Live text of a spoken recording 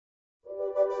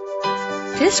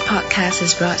This podcast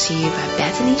is brought to you by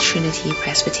Bethany Trinity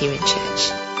Presbyterian Church.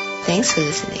 Thanks for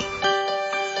listening.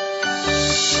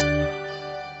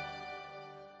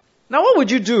 Now, what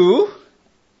would you do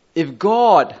if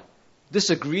God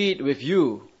disagreed with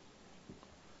you?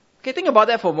 Okay, think about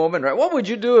that for a moment, right? What would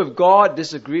you do if God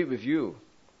disagreed with you?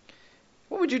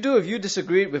 What would you do if you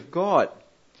disagreed with God?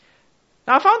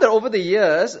 Now, I found that over the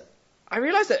years, I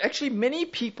realized that actually many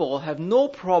people have no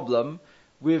problem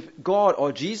with God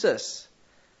or Jesus.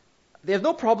 They have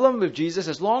no problem with Jesus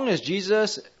as long as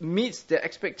Jesus meets their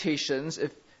expectations,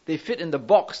 if they fit in the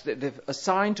box that they've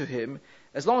assigned to him,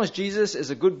 as long as Jesus is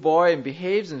a good boy and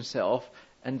behaves himself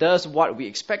and does what we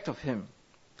expect of him.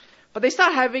 But they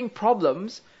start having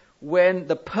problems when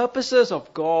the purposes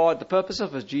of God, the purpose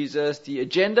of Jesus, the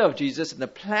agenda of Jesus, and the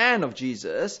plan of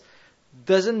Jesus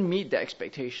doesn't meet their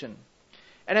expectation.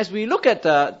 And as we look at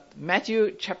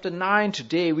Matthew chapter 9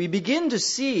 today, we begin to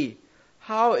see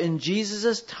how in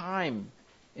Jesus' time,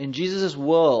 in Jesus'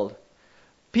 world,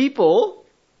 people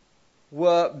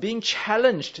were being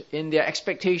challenged in their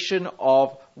expectation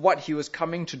of what he was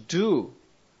coming to do.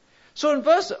 So in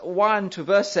verse 1 to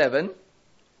verse 7,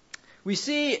 we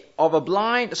see of a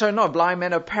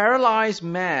paralyzed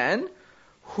man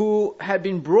who had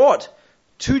been brought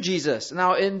to Jesus.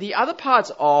 Now, in the other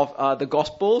parts of the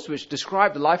Gospels, which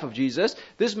describe the life of Jesus,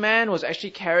 this man was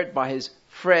actually carried by his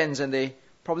friends, and they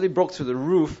probably broke through the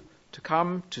roof to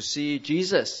come to see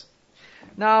Jesus.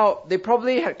 Now, they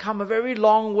probably had come a very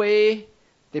long way.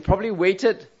 They probably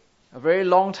waited a very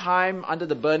long time under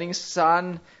the burning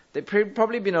sun. They'd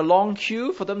probably been a long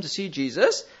queue for them to see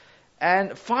Jesus.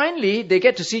 And finally, they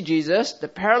get to see Jesus. The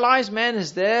paralyzed man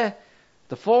is there.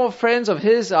 The four friends of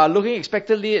his are looking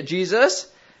expectantly at Jesus.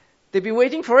 They've been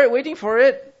waiting for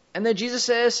it. And then Jesus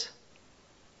says,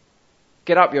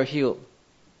 "Get up, you're healed."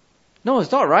 No,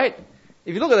 it's not right.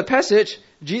 If you look at the passage,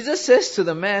 Jesus says to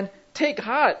the man, "Take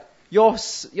heart, your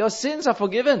sins are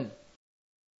forgiven."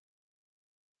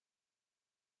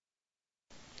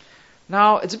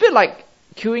 Now, it's a bit like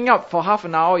queuing up for half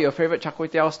an hour at your favorite char kway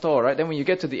teow store, right? Then when you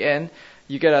get to the end,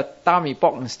 you get a tam mee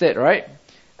pok instead, right?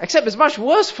 Except it's much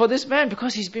worse for this man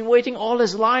because he's been waiting all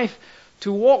his life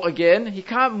to walk again. He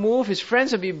can't move. His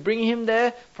friends have been bringing him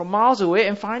there from miles away.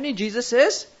 And finally, Jesus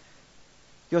says,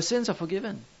 "Your sins are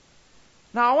forgiven."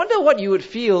 Now, I wonder what you would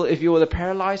feel if you were the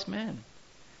paralyzed man.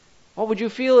 What would you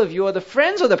feel if you were the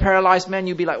friends of the paralyzed man?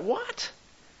 You'd be like, "What?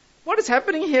 What is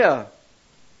happening here?"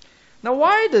 Now,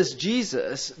 why does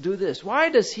Jesus do this? Why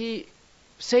does he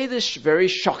say this very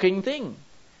shocking thing?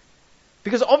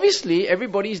 Because obviously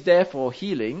everybody's there for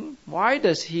healing. Why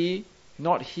does he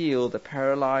not heal the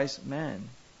paralyzed man?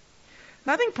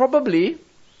 And I think probably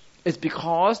it's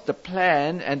because the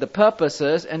plan and the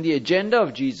purposes and the agenda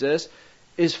of Jesus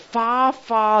is far,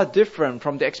 far different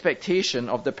from the expectation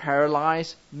of the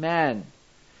paralyzed man.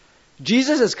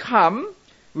 Jesus has come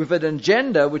with an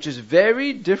agenda which is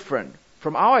very different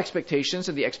from our expectations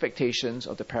and the expectations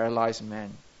of the paralyzed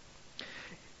man.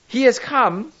 He has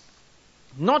come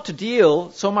not to deal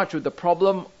so much with the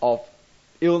problem of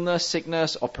illness,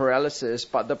 sickness, or paralysis,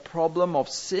 but the problem of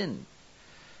sin.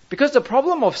 Because the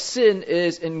problem of sin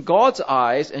is, in God's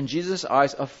eyes and Jesus'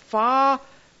 eyes, a far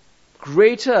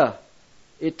greater,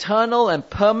 eternal, and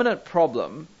permanent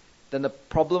problem than the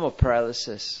problem of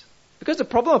paralysis. Because the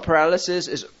problem of paralysis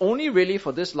is only really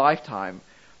for this lifetime,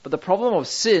 but the problem of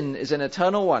sin is an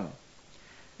eternal one.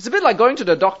 It's a bit like going to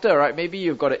the doctor, right? Maybe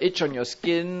you've got an itch on your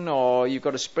skin or you've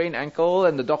got a sprained ankle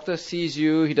and the doctor sees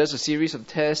you, he does a series of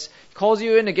tests, calls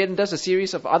you in again, does a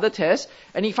series of other tests,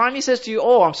 and he finally says to you,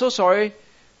 "Oh, I'm so sorry,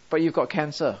 but you've got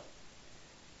cancer."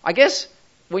 I guess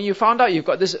when you found out you've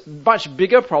got this much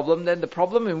bigger problem than the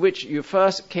problem in which you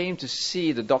first came to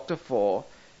see the doctor for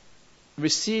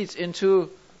recedes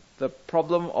into the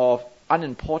problem of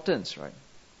unimportance, right?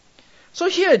 So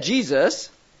here Jesus,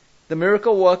 the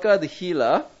miracle worker, the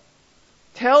healer,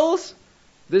 tells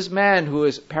this man who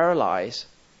is paralyzed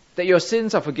that your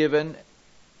sins are forgiven,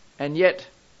 and yet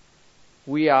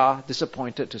we are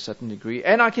disappointed to a certain degree.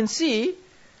 And I can see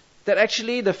that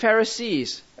actually the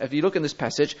Pharisees, if you look in this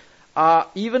passage, are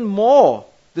even more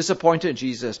disappointed in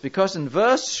Jesus, because in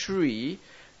verse 3,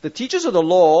 the teachers of the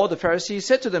law, the Pharisees,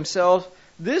 said to themselves,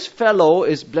 "This fellow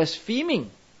is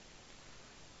blaspheming."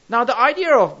 Now, the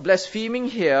idea of blaspheming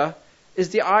here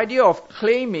is the idea of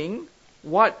claiming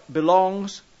what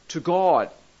belongs to God.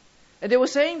 And they were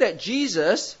saying that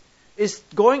Jesus is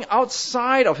going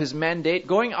outside of his mandate,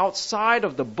 going outside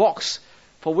of the box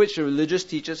for which the religious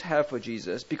teachers have for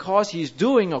Jesus, because he's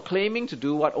doing or claiming to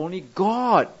do what only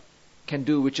God can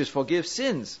do, which is forgive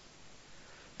sins.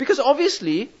 Because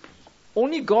obviously,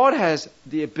 only God has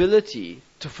the ability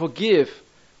to forgive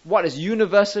what is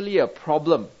universally a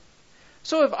problem.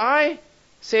 So if I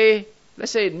say,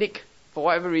 let's say Nick, for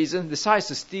whatever reason, decides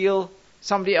to steal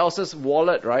somebody else's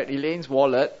wallet, right, Elaine's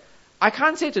wallet, I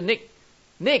can't say to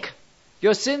Nick,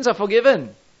 your sins are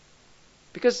forgiven.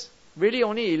 Because really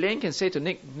only Elaine can say to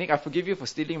Nick, I forgive you for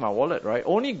stealing my wallet, right?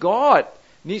 Only God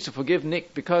needs to forgive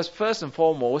Nick, because first and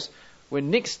foremost, when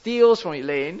Nick steals from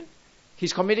Elaine,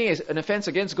 he's committing an offense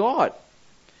against God.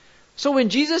 So when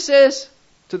Jesus says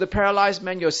to the paralyzed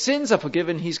man, your sins are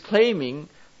forgiven, he's claiming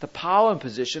the power and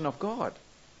position of God.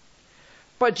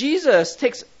 But Jesus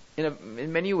takes,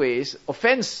 in many ways,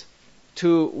 offense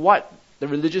to what the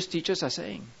religious teachers are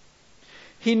saying.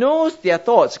 He knows their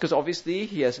thoughts, because obviously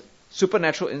he has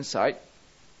supernatural insight.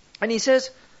 And he says,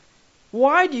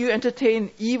 why do you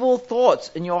entertain evil thoughts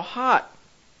in your heart?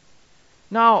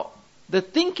 Now, the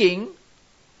thinking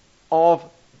of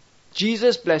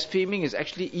Jesus blaspheming is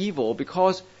actually evil,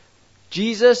 because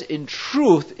Jesus in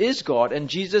truth is God, and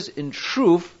Jesus in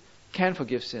truth can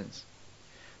forgive sins.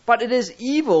 But it is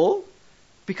evil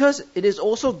because it is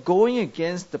also going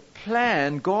against the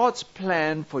plan, God's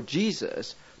plan for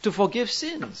Jesus to forgive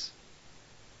sins.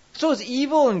 So it's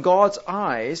evil in God's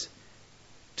eyes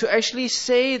to actually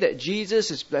say that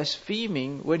Jesus is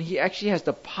blaspheming when he actually has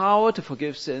the power to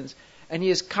forgive sins, and he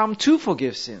has come to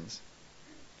forgive sins.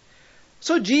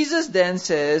 So Jesus then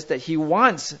says that he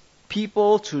wants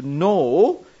people to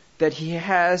know that he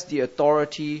has the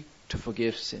authority to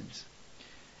forgive sins.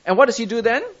 And what does he do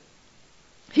then?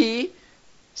 He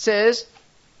says,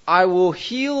 I will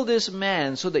heal this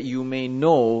man so that you may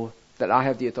know that I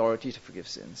have the authority to forgive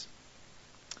sins.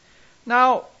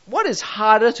 Now, what is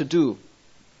harder to do?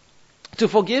 To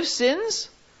forgive sins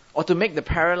or to make the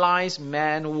paralyzed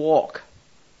man walk?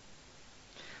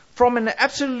 From an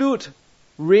absolute,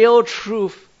 real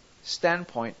truth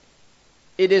standpoint,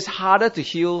 it is harder to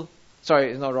heal.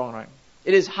 Sorry, it's not wrong, right?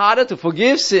 It is harder to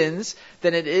forgive sins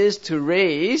than it is to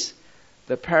raise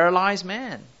the paralyzed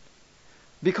man.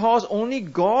 Because only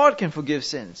God can forgive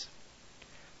sins.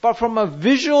 But from a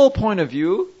visual point of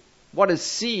view, what is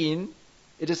seen,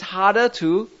 it is harder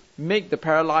to make the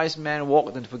paralyzed man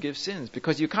walk than to forgive sins,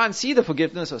 because you can't see the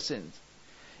forgiveness of sins.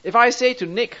 If I say to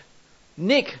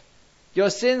Nick, your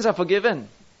sins are forgiven,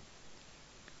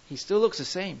 he still looks the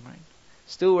same, right?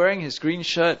 Still wearing his green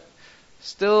shirt,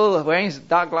 still wearing his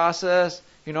dark glasses,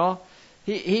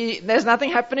 there's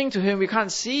nothing happening to him. We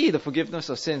can't see the forgiveness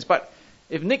of sins. But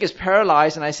if Nick is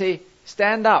paralyzed and I say,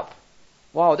 stand up,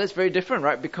 wow, that's very different,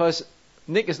 right? Because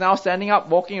Nick is now standing up,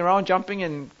 walking around, jumping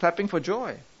and clapping for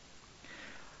joy.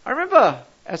 I remember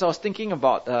as I was thinking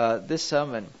about this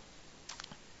sermon,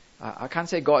 I can't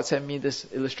say God sent me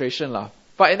this illustration,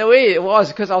 but in a way it was,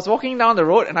 because I was walking down the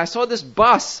road and I saw this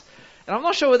bus. And I'm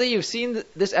not sure whether you've seen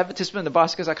this advertisement in the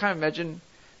bus, because I can't imagine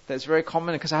that it's very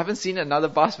common, because I haven't seen another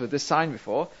bus with this sign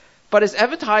before. But it's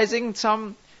advertising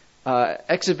some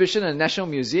exhibition in the National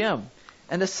Museum.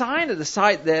 And the sign at the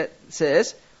side there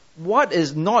says, what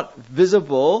is not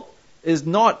visible is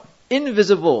not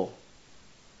invisible.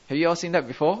 Have you all seen that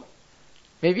before?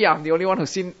 Maybe I'm the only one who's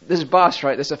seen this bus,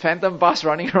 right? There's a phantom bus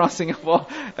running around Singapore.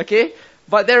 Okay?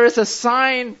 But there is a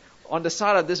sign on the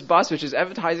side of this bus which is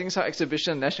advertising some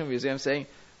exhibition in the National Museum saying,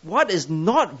 what is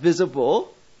not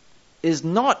visible is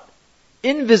not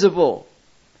invisible.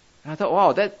 And I thought,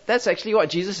 wow, that's actually what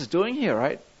Jesus is doing here,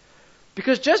 right?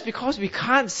 Because just because we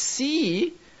can't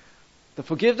see the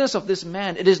forgiveness of this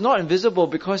man, it is not invisible,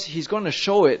 because he's going to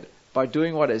show it by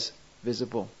doing what is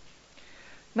visible.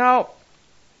 Now,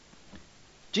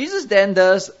 Jesus then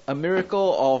does a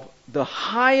miracle of the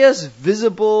highest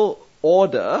visible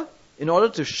order in order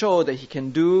to show that he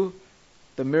can do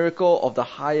the miracle of the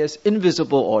highest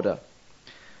invisible order.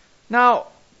 Now,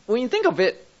 when you think of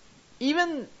it,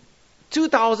 even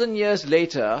 2,000 years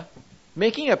later,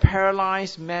 making a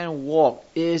paralyzed man walk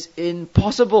is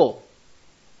impossible.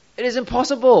 It is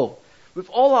impossible. With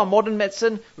all our modern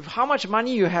medicine, with how much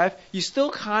money you have, you still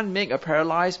can't make a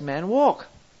paralyzed man walk.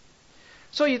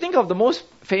 So you think of the most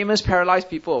famous paralyzed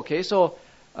people, okay? So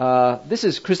this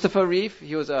is Christopher Reeve.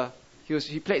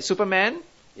 He played Superman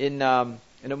in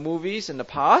the movies in the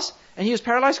past, and he was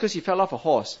paralyzed because he fell off a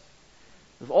horse.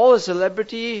 With all his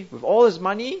celebrity, with all his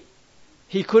money,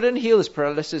 he couldn't heal his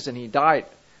paralysis, and he died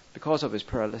because of his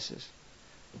paralysis.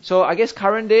 So I guess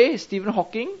current day, Stephen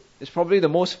Hawking is probably the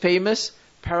most famous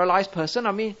paralyzed person.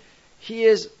 I mean, he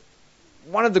is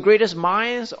one of the greatest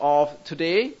minds of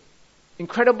today.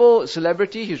 Incredible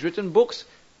celebrity. He's written books.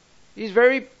 He's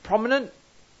very prominent.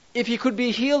 If he could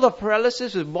be healed of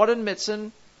paralysis with modern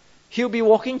medicine, he'll be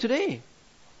walking today.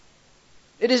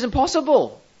 It is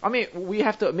impossible. I mean, we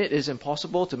have to admit it is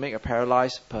impossible to make a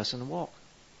paralyzed person walk.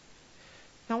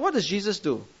 Now what does Jesus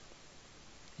do?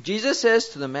 Jesus says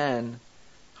to the man,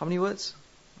 how many words?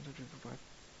 1, 2, 3, 4, 5.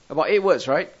 About 8 words,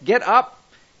 right? Get up,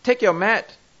 take your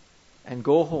mat, and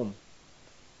go home.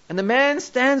 And the man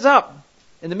stands up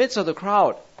in the midst of the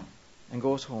crowd and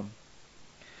goes home.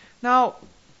 Now,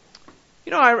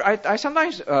 I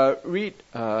sometimes read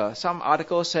some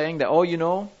articles saying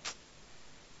that,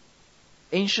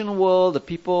 ancient world, the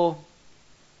people,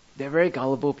 they're very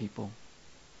gullible people.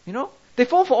 They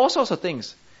fall for all sorts of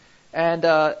things. And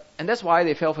that's why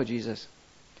they fell for Jesus.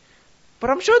 But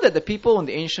I'm sure that the people in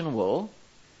the ancient world,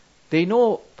 they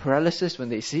know paralysis when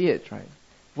they see it, right?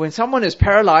 When someone is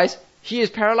paralyzed, he is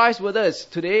paralyzed, whether it's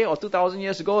today or 2,000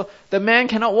 years ago. The man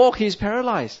cannot walk, he is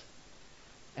paralyzed.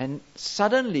 And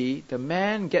suddenly, the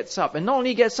man gets up. And not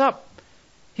only gets up,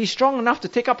 he's strong enough to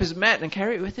take up his mat and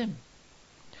carry it with him.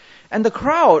 And the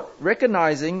crowd,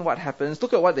 recognizing what happens,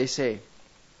 look at what they say.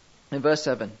 In verse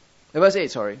 8.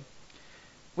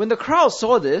 When the crowd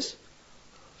saw this,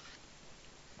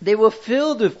 they were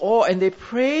filled with awe and they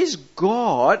praised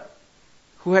God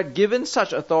who had given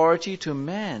such authority to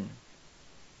man.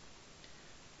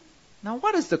 Now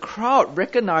what is the crowd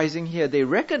recognizing here? They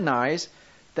recognize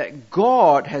that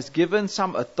God has given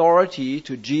some authority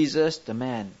to Jesus the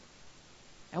man.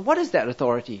 And what is that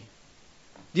authority?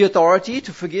 The authority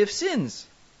to forgive sins.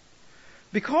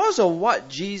 Because of what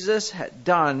Jesus had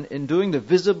done in doing the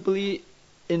visibly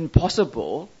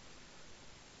impossible,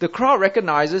 the crowd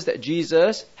recognizes that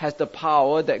Jesus has the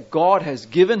power that God has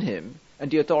given him and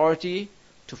the authority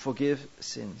to forgive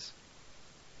sins.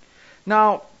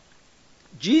 Now,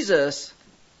 Jesus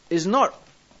is not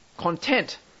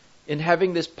content in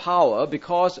having this power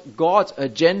because God's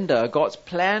agenda, God's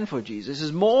plan for Jesus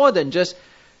is more than just,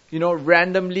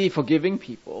 randomly forgiving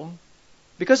people.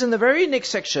 Because in the very next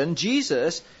section,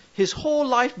 Jesus, his whole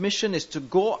life mission is to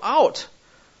go out,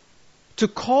 to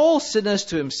call sinners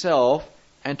to himself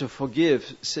and to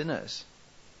forgive sinners.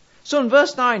 So in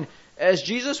verse 9, as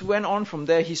Jesus went on from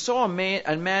there, he saw a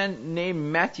man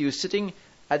named Matthew sitting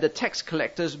at the tax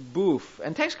collector's booth.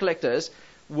 And tax collectors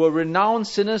were renowned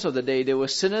sinners of the day. They were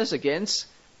sinners against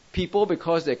people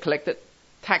because they collected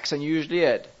tax, and usually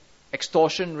at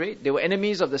extortion rate. They were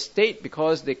enemies of the state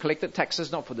because they collected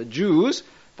taxes not for the Jews,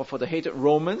 but for the hated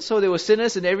Romans. So they were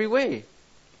sinners in every way.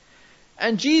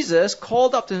 And Jesus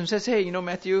called up to him and says, hey,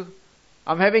 Matthew,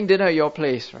 I'm having dinner at your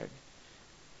place, right?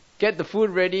 Get the food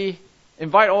ready,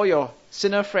 invite all your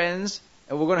sinner friends,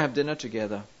 and we're going to have dinner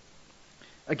together.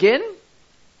 Again,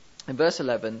 in verse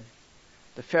 11,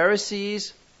 the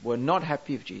Pharisees were not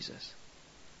happy with Jesus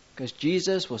because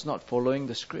Jesus was not following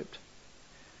the script.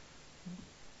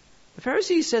 The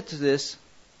Pharisee said to this,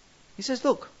 he says,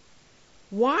 look,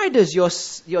 why does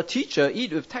your teacher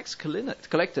eat with tax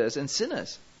collectors and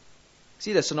sinners?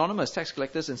 See, they're synonymous, tax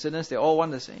collectors and sinners, they're all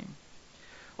one the same.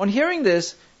 On hearing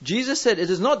this, Jesus said, it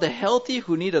is not the healthy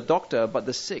who need a doctor, but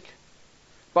the sick.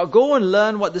 But go and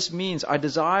learn what this means. I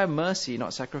desire mercy,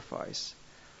 not sacrifice.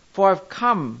 For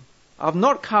I've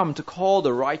not come to call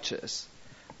the righteous,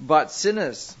 but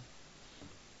sinners.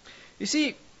 You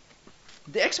see,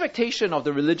 the expectation of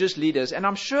the religious leaders, and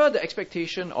I'm sure the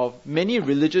expectation of many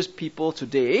religious people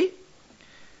today,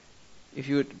 if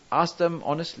you would ask them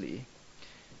honestly,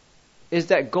 is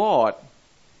that God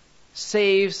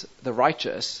saves the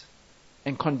righteous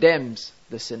and condemns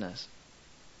the sinners.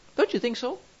 Don't you think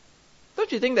so?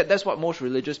 Don't you think that that's what most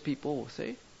religious people will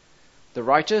say? The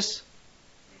righteous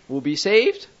will be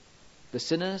saved, the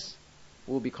sinners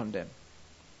will be condemned.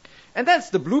 And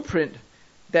that's the blueprint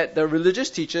that the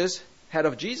religious teachers had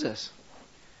of Jesus.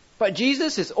 But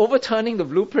Jesus is overturning the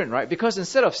blueprint, right? Because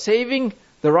instead of saving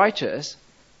the righteous,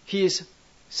 he is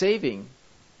saving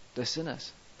the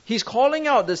sinners. He's calling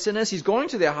out the sinners, he's going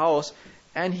to their house,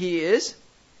 and he is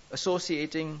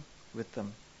associating with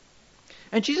them.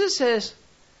 And Jesus says,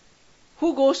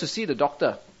 who goes to see the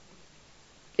doctor?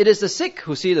 It is the sick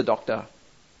who see the doctor.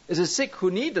 It is the sick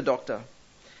who need the doctor.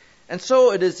 And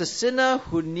so it is the sinner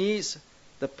who needs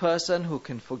the person who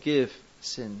can forgive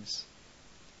sins.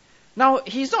 Now,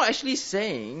 he's not actually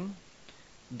saying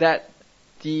that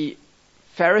the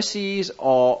Pharisees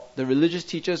or the religious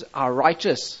teachers are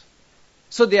righteous,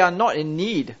 so they are not in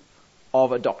need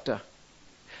of a doctor.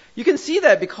 You can see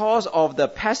that because of the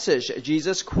passage that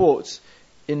Jesus quotes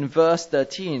in verse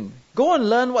 13. Go and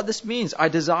learn what this means. I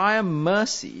desire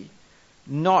mercy,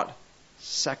 not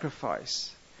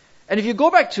sacrifice. And if you go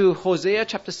back to Hosea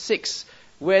chapter 6,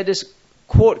 where this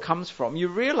quote comes from, you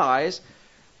realize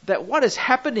that what is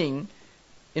happening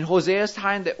in Hosea's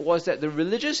time was that the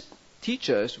religious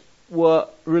teachers were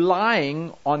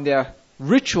relying on their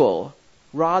ritual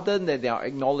rather than their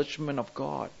acknowledgement of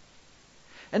God.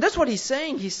 And that's what he's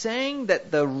saying. He's saying that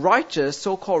the righteous,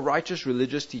 so-called righteous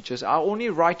religious teachers are only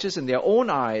righteous in their own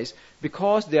eyes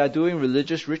because they are doing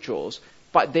religious rituals,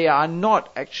 but they are not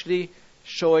actually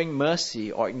showing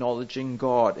mercy or acknowledging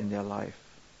God in their life.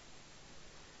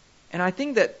 And I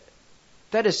think that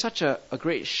that is such a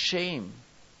great shame,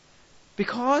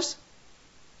 because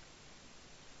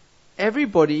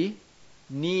everybody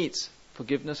needs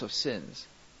forgiveness of sins.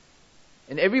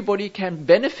 And everybody can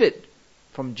benefit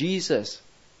from Jesus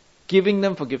giving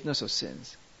them forgiveness of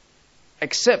sins,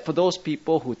 except for those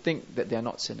people who think that they are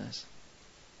not sinners.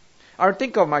 I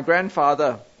think of my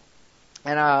grandfather,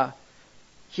 and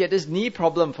he had this knee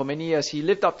problem for many years. He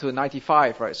lived up to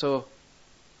 95, right? So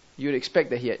you'd expect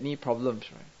that he had knee problems,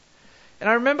 right? And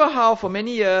I remember how for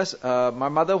many years, my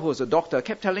mother, who was a doctor,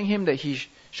 kept telling him that he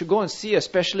should go and see a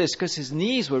specialist because his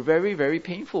knees were very, very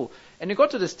painful. And it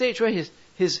got to the stage where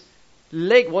his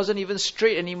leg wasn't even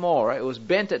straight anymore, right? It was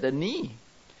bent at the knee.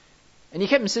 And he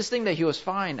kept insisting that he was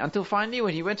fine, until finally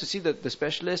when he went to see the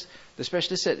specialist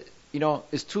said,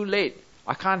 it's too late.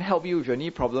 I can't help you with your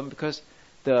knee problem because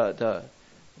the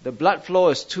blood flow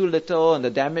is too little and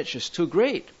the damage is too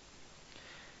great.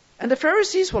 And the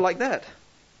Pharisees were like that.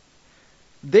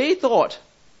 They thought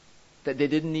that they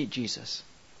didn't need Jesus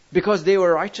because they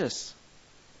were righteous.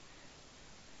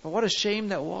 But what a shame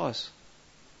that was.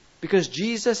 Because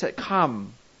Jesus had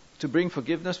come to bring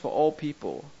forgiveness for all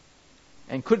people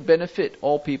and could benefit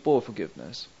all people with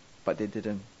forgiveness, but they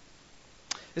didn't.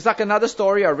 It's like another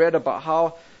story I read about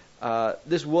how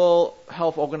this World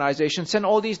Health Organization sent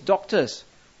all these doctors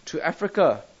to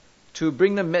Africa to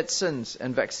bring them medicines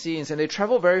and vaccines, and they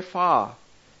traveled very far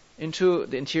into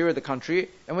the interior of the country.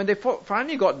 And when they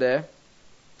finally got there,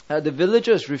 the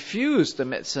villagers refused the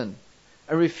medicine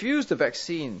and refused the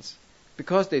vaccines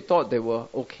because they thought they were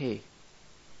okay.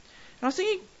 And I was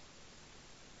thinking,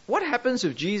 what happens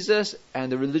if Jesus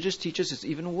and the religious teachers is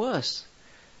even worse?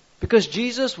 Because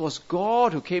Jesus was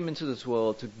God who came into this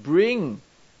world to bring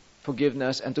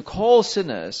forgiveness and to call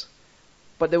sinners.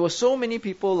 But there were so many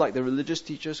people like the religious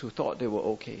teachers who thought they were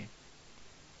okay.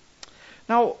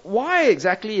 Now, why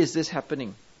exactly is this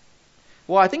happening?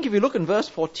 Well, I think if you look in verse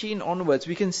 14 onwards,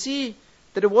 we can see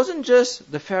that it wasn't just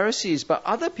the Pharisees, but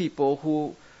other people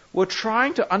who were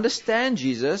trying to understand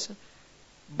Jesus,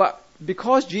 but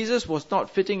because Jesus was not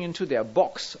fitting into their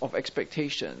box of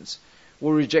expectations,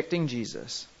 were rejecting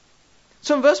Jesus.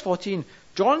 So in verse 14,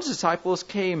 John's disciples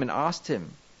came and asked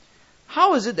him,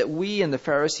 "How is it that we and the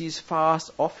Pharisees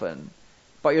fast often,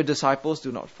 but your disciples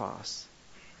do not fast?"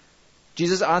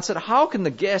 Jesus answered, "How can the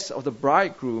guests of the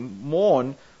bridegroom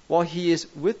mourn while he is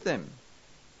with them?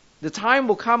 The time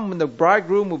will come when the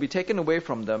bridegroom will be taken away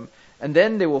from them, and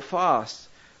then they will fast.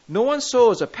 No one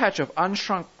sews a patch of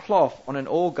unshrunk cloth on an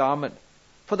old garment,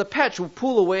 for the patch will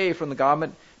pull away from the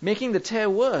garment, making the tear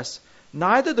worse.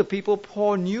 Neither do people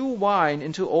pour new wine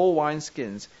into old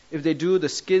wineskins. If they do, the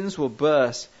skins will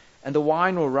burst, and the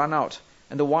wine will run out,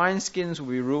 and the wineskins will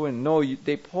be ruined. No,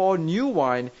 they pour new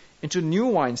wine into new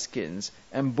wineskins,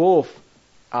 and both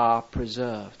are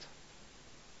preserved."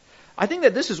 I think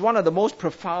that this is one of the most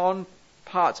profound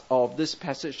parts of this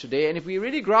passage today. And if we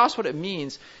really grasp what it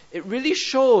means, it really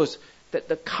shows that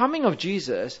the coming of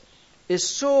Jesus is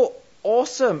so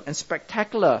awesome and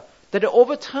spectacular that it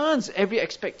overturns every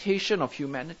expectation of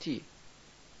humanity.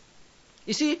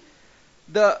 You see,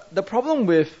 the problem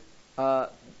with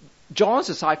John's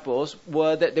disciples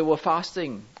were that they were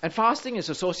fasting. And fasting is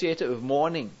associated with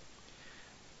mourning.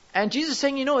 And Jesus is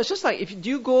saying, it's just like if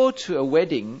you go to a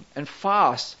wedding and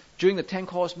fast during the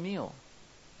 10-course meal.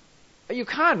 You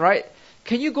can't, right?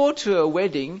 Can you go to a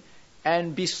wedding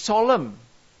and be solemn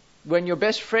when your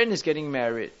best friend is getting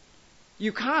married?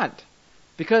 You can't,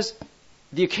 because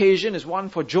the occasion is one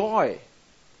for joy.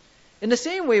 In the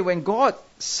same way, when God's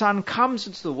Son comes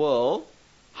into the world,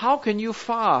 how can you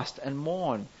fast and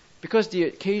mourn? Because the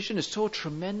occasion is so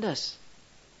tremendous.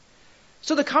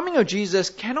 So the coming of Jesus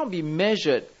cannot be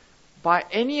measured by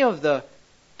any of the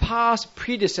past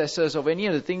predecessors of any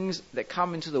of the things that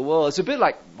come into the world. It's a bit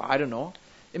like, I don't know,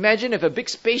 imagine if a big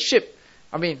spaceship,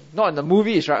 not in the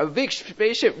movies, right? A big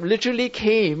spaceship literally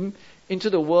came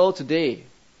into the world today.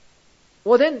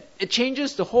 Well, then it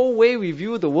changes the whole way we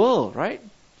view the world, right?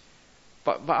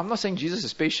 But I'm not saying Jesus is a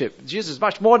spaceship. Jesus is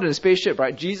much more than a spaceship,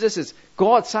 right? Jesus is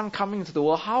God's Son coming into the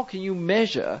world. How can you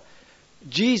measure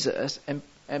Jesus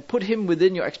and put him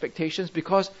within your expectations?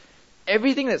 Because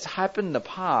everything that's happened in the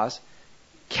past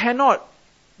cannot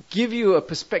give you a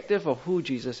perspective of who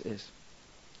Jesus is.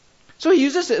 So he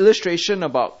uses the illustration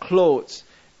about clothes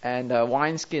and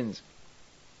wineskins.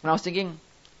 And I was thinking,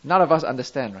 none of us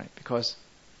understand, right? Because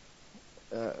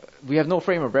we have no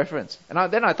frame of reference.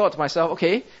 And then I thought to myself,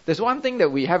 okay, there's one thing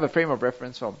that we have a frame of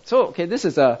reference from. So, okay, this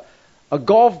is a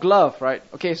golf glove, right?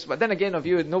 Okay, but then again,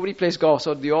 nobody plays golf,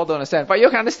 so you all don't understand. But you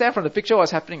can understand from the picture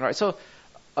what's happening, right? So,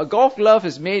 a golf glove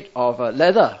is made of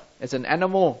leather. It's an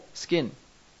animal skin.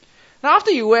 Now,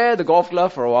 after you wear the golf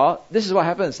glove for a while, this is what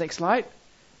happens. Next slide.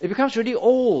 It becomes really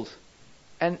old,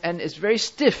 and it's very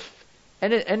stiff.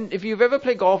 And if you've ever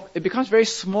played golf, it becomes very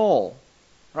small,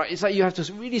 right? It's like you have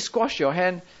to really squash your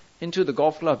hand into the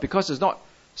golf glove because it's not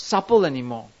supple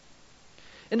anymore.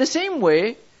 In the same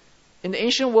way, in the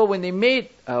ancient world, when they made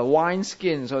wine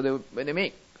skins or when they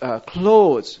made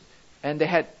clothes, and they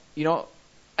had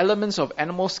elements of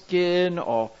animal skin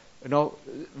or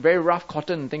very rough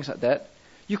cotton and things like that,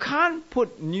 you can't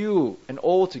put new and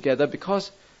old together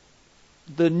because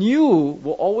the new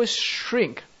will always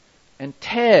shrink and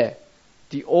tear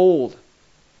the old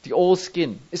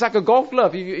skin. It's like a golf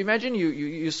glove. You imagine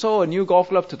you sew a new golf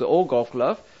glove to the old golf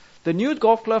glove. The new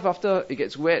golf glove, after it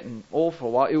gets wet and old for a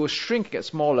while, it will shrink, get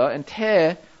smaller, and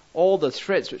tear all the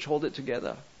threads which hold it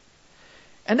together.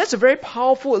 And that's a very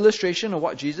powerful illustration of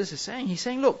what Jesus is saying. He's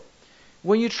saying, look,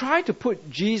 when you try to put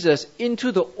Jesus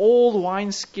into the old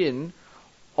wineskin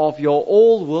of your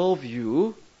old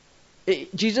worldview,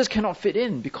 Jesus cannot fit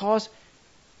in because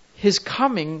his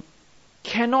coming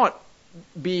cannot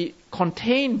be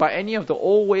contained by any of the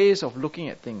old ways of looking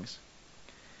at things.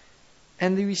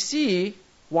 And we see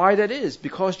why that is.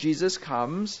 Because Jesus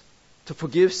comes to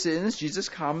forgive sins, Jesus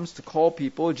comes to call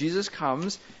people, Jesus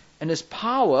comes, and his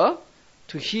power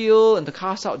to heal and to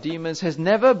cast out demons has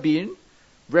never been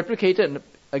replicated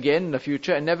again in the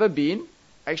future and never been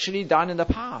actually done in the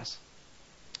past.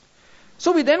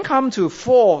 So we then come to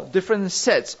 4 different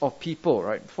sets of people,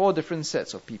 right? 4 different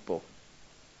sets of people.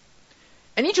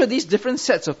 And each of these different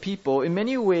sets of people, in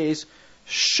many ways,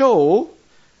 show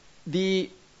the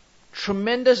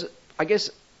tremendous,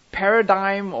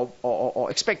 paradigm or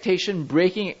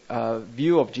expectation-breaking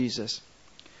view of Jesus.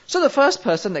 So the first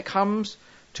person that comes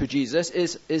to Jesus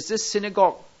is this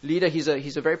synagogue leader. He's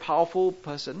a very powerful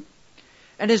person.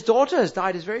 And his daughter has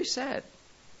died. It's very sad.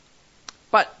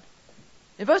 But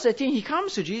in verse 18, he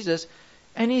comes to Jesus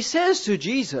and he says to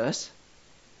Jesus,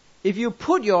 if you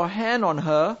put your hand on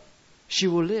her, she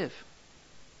will live.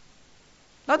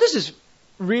 Now this is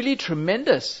really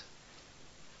tremendous.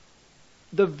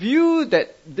 The view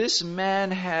that this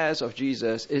man has of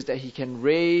Jesus is that he can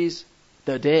raise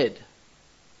the dead.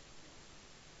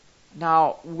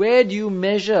 Now, where do you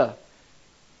measure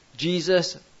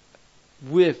Jesus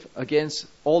against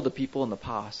all the people in the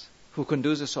past who can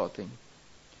do this sort of thing?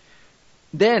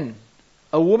 Then,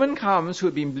 a woman comes who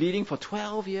had been bleeding for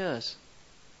 12 years.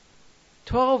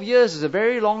 12 years is a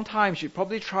very long time. She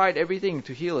probably tried everything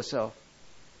to heal herself.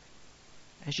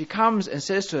 And she comes and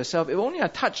says to herself, if only I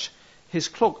touch his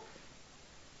cloak.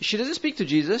 She doesn't speak to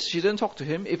Jesus. She doesn't talk to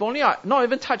him. If only I, not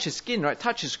even touch his skin, right?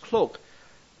 Touch his cloak,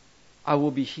 I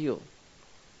will be healed.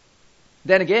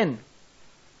 Then again,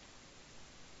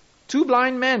 2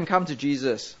 blind men come to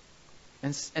Jesus.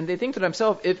 And they think to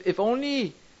themselves, if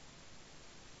only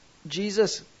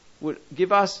Jesus would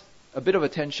give us a bit of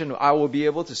attention, I will be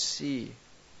able to see.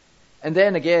 And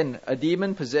then again, a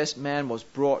demon-possessed man was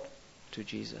brought to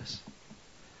Jesus.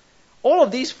 All of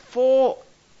these 4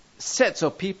 sets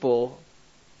of people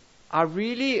are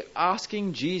really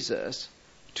asking Jesus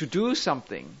to do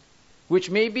something which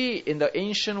maybe in the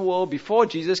ancient world before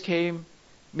Jesus came,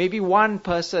 maybe 1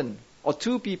 person or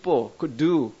 2 people could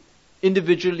do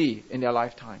individually in their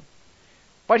lifetime.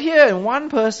 But here in 1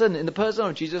 person, in the person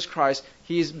of Jesus Christ,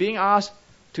 he is being asked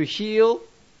to heal,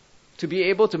 to be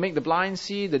able to make the blind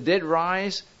see, the dead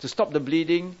rise, to stop the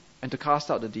bleeding, and to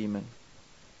cast out the demon.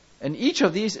 In each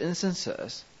of these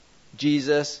instances,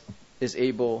 Jesus is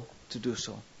able to do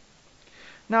so.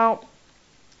 Now,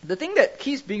 the thing that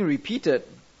keeps being repeated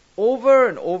over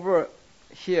and over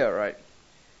here, right,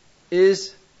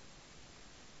 is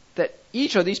that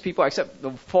each of these people, except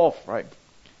the 4th, right,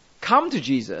 come to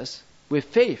Jesus with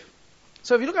faith.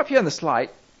 So if you look up here on the slide,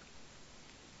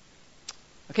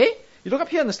 okay, you look up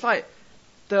here on the slide,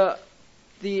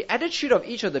 the attitude of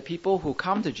each of the people who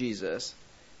come to Jesus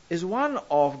is one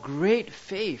of great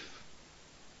faith.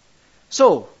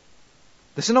 So,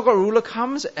 the synagogue ruler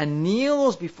comes and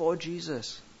kneels before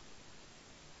Jesus.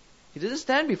 He doesn't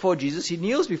stand before Jesus, he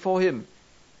kneels before him.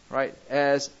 Right?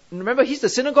 Remember, he's the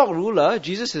synagogue ruler,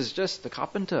 Jesus is just the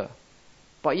carpenter.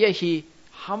 But yet he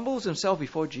humbles himself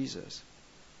before Jesus.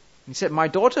 He said, my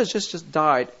daughter has just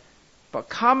died, but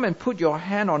come and put your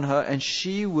hand on her and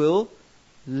she will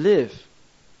live.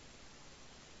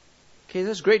 Okay,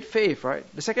 that's great faith, right?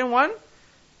 The second one,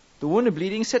 the wounded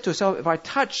bleeding said to herself, if I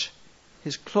touch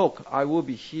his cloak, I will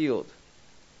be healed.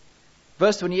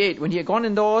 Verse 28, when he had gone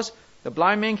indoors, the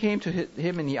blind man came to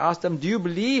him and he asked them, do you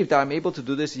believe that I'm able to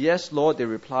do this? Yes, Lord, they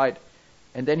replied.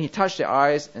 And then he touched their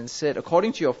eyes and said,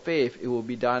 according to your faith, it will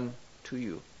be done to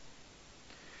you.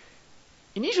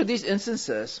 In each of these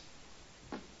instances,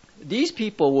 these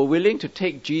people were willing to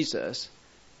take Jesus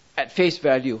at face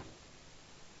value.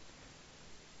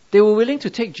 They were willing to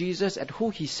take Jesus at who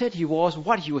he said he was,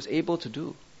 what he was able to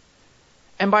do.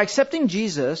 And by accepting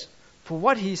Jesus for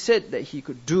what he said that he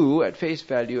could do at face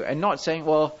value and not saying,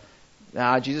 well,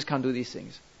 Jesus can't do these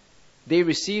things, they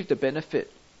received the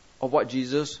benefit of what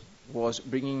Jesus was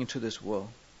bringing into this world.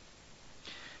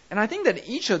 And I think that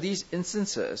each of these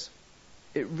instances,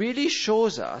 it really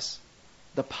shows us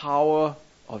the power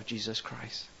of Jesus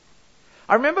Christ.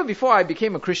 I remember before I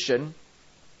became a Christian,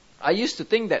 I used to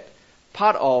think that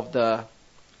part of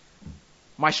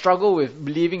my struggle with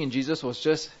believing in Jesus was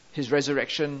just his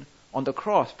resurrection on the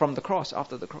cross, from the cross,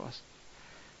 after the cross.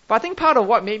 But I think part of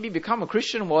what made me become a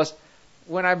Christian was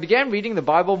when I began reading the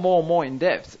Bible more and more in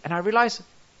depth, and I realized,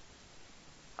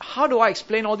 how do I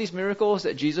explain all these miracles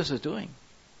that Jesus is doing?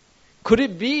 Could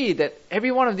it be that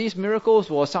every one of these miracles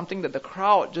was something that the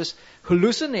crowd just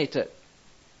hallucinated?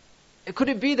 Could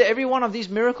it be that every one of these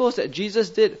miracles that Jesus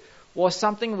did was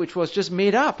something which was just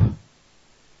made up?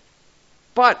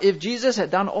 But if Jesus had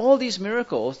done all these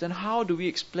miracles, then how do we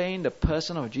explain the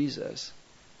person of Jesus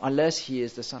unless he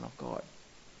is the Son of God?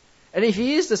 And if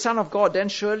he is the Son of God, then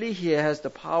surely he has the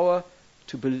power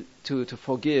to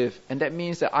forgive. And that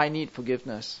means that I need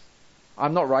forgiveness.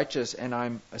 I'm not righteous and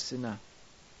I'm a sinner.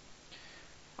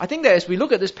 I think that as we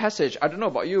look at this passage, I don't know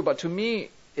about you, but to me,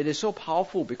 it is so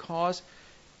powerful because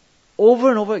over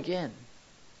and over again,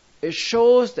 it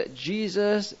shows that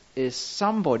Jesus is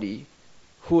somebody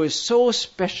who is so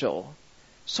special,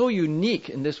 so unique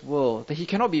in this world, that he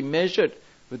cannot be measured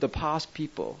with the past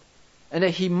people, and that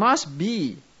he must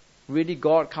be really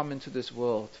God come into this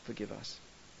world to forgive us.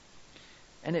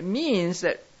 And it means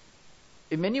that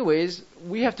in many ways,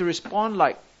 we have to respond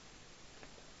like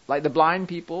the blind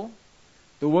people,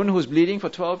 the one who was bleeding for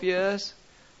 12 years,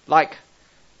 like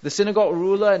the synagogue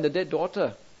ruler and the dead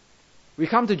daughter. We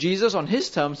come to Jesus on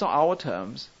his terms, not our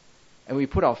terms, and we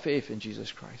put our faith in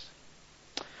Jesus Christ.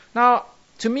 Now,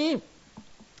 to me,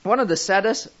 one of the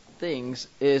saddest things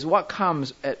is what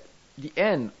comes at the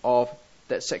end of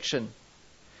that section.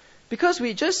 Because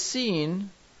we just seen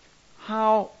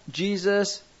how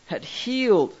Jesus had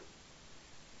healed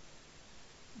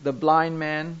the blind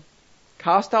man,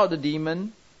 cast out the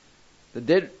demon, the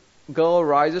dead girl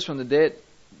rises from the dead,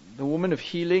 the woman of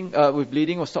healing, with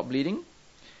bleeding will stop bleeding.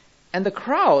 And the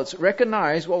crowds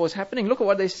recognized what was happening. Look at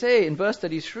what they say in verse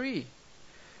 33.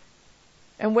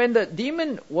 And when the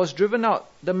demon was driven out,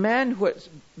 the man who had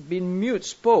been mute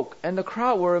spoke, and the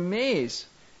crowd were amazed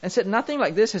and said, nothing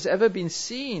like this has ever been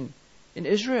seen in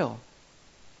Israel.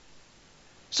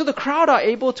 So the crowd are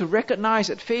able to recognize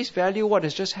at face value what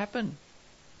has just happened.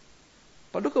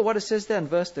 But look at what it says there in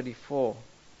verse 34.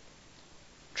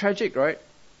 Tragic, right?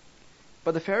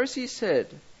 But the Pharisees said,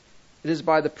 it is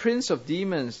by the prince of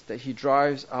demons that he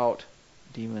drives out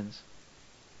demons.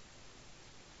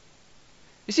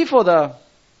 You see, for the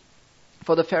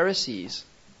Pharisees,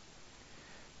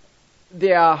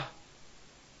 their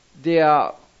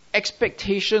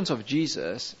expectations of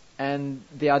Jesus and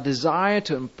their desire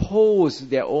to impose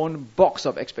their own box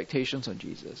of expectations on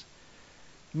Jesus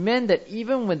meant that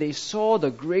even when they saw the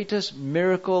greatest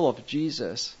miracle of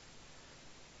Jesus,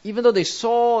 even though they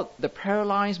saw the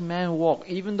paralyzed man walk,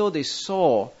 even though they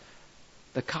saw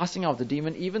the casting out of the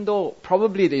demon, even though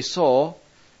probably they saw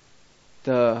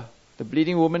the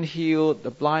bleeding woman healed,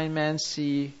 the blind man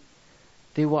see,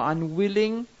 they were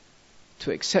unwilling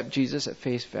to accept Jesus at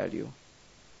face value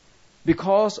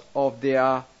because of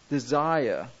their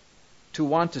desire to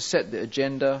want to set the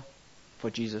agenda for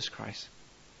Jesus Christ.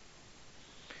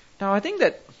 Now, I think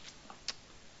that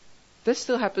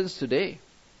still happens today.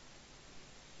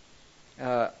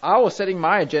 I was setting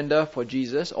my agenda for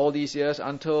Jesus all these years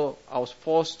until I was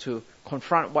forced to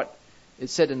confront what it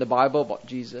said in the Bible about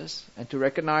Jesus and to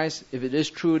recognize if it is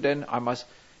true, then I must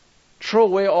throw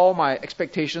away all my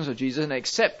expectations of Jesus and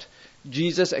accept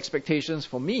Jesus' expectations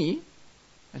for me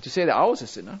and to say that I was a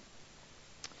sinner.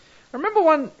 I remember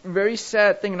one very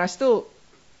sad thing, and I still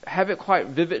have it quite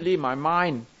vividly in my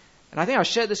mind. And I think I've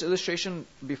shared this illustration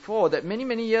before, that many,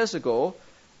 many years ago,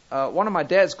 one of my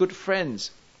dad's good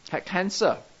friends had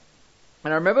cancer.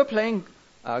 And I remember playing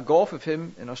golf with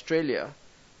him in Australia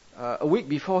a week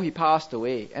before he passed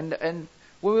away. And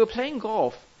when we were playing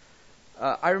golf,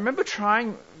 I remember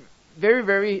trying very,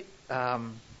 very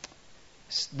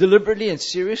deliberately and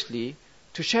seriously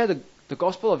to share the the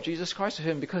gospel of Jesus Christ to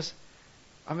him because,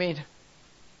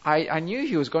 I knew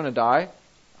he was going to die.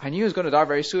 I knew he was going to die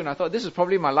very soon. I thought this is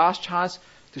probably my last chance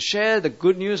to share the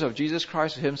good news of Jesus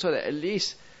Christ with him so that at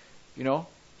least,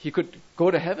 he could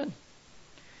go to heaven.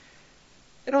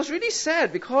 And I was really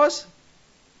sad because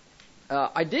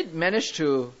I did manage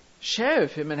to share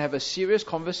with him and have a serious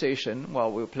conversation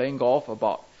while we were playing golf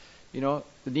about, the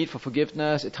need for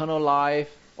forgiveness, eternal life,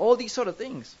 all these sort of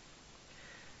things.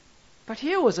 But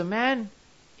here was a man,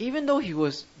 even though he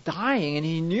was dying and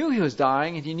he knew he was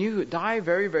dying and he knew he would die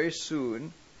very, very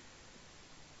soon,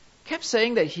 kept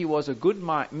saying that he was a good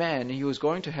man and he was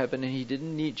going to heaven and he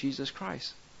didn't need Jesus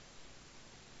Christ.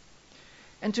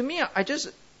 And to me, I just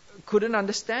couldn't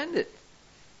understand it.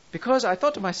 Because I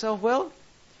thought to myself, well,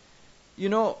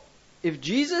 if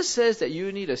Jesus says that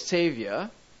you need a Savior,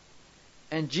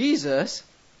 and Jesus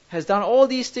has done all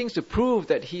these things to prove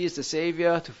that He is the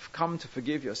Savior to come to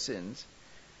forgive your sins,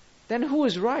 then who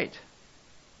is right?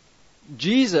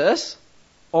 Jesus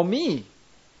or me?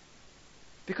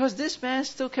 Because this man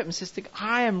still kept insisting,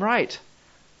 I am right.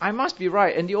 I must be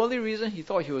right. And the only reason he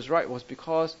thought he was right was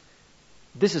because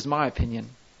this is my opinion.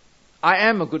 I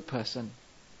am a good person.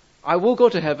 I will go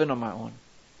to heaven on my own.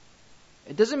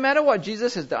 It doesn't matter what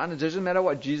Jesus has done. It doesn't matter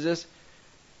what Jesus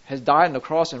has died on the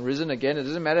cross and risen again. It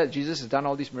doesn't matter that Jesus has done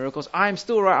all these miracles. I'm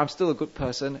still right. I'm still a good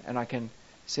person and I can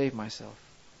save myself.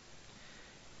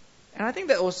 And I think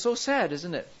that was so sad,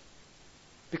 isn't it?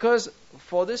 Because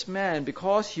for this man,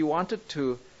 because he wanted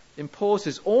to impose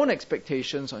his own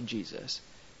expectations on Jesus,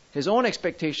 his own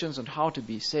expectations on how to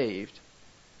be saved,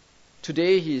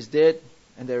 today he is dead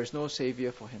and there is no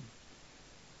Savior for him.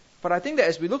 But I think that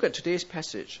as we look at today's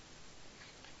passage,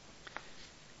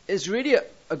 it's really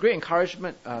a great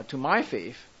encouragement to my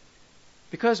faith,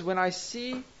 because when I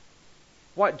see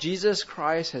what Jesus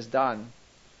Christ has done,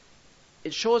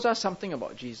 it shows us something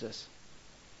about Jesus.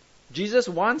 Jesus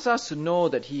wants us to know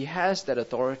that He has that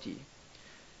authority.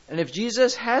 And if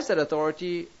Jesus has that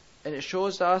authority, and it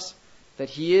shows us that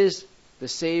He is the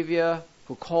Savior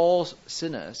who calls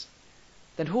sinners,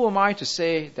 then who am I to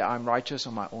say that I'm righteous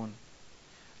on my own?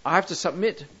 I have to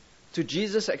submit to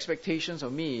Jesus' expectations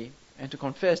of me and to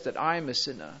confess that I am a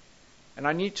sinner. And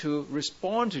I need to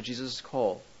respond to Jesus'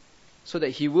 call so that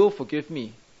He will forgive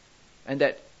me and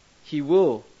that He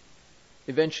will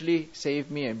eventually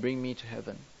save me and bring me to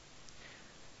heaven.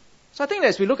 So I think that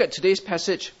as we look at today's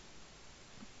passage,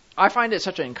 I find it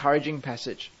such an encouraging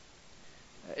passage.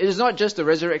 It is not just the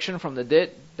resurrection from the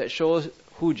dead that shows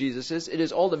who Jesus is. It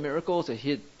is all the miracles that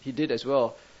He did as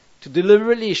well to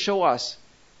deliberately show us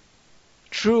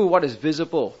through what is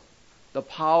visible, the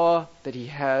power that He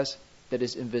has that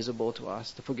is invisible to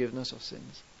us, the forgiveness of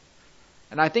sins.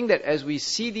 And I think that as we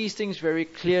see these things very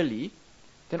clearly,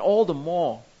 then all the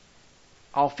more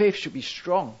our faith should be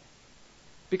strong.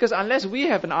 Because unless we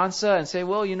have an answer and say,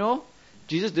 well,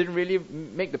 Jesus didn't really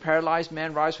make the paralyzed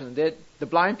man rise from the dead, the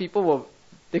blind people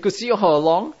they could see all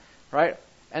along, right?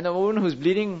 And the woman who's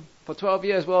bleeding for 12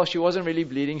 years, well, she wasn't really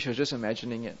bleeding, she was just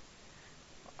imagining it.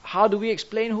 How do we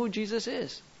explain who Jesus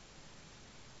is?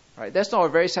 Right? That's not a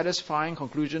very satisfying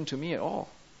conclusion to me at all.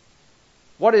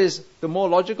 What is the more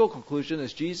logical conclusion?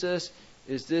 Is Jesus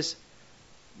is this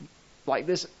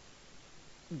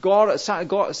God's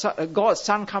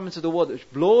Son come into the world,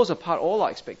 which blows apart all our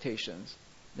expectations.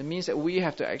 That means that we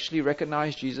have to actually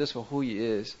recognize Jesus for who He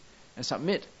is and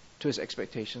submit to His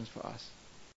expectations for us.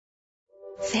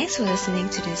 Thanks for listening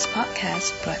to this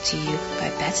podcast brought to you by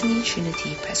Bethany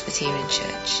Trinity Presbyterian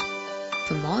Church.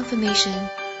 For more information,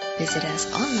 visit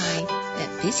us online at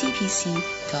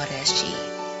busypc.sg.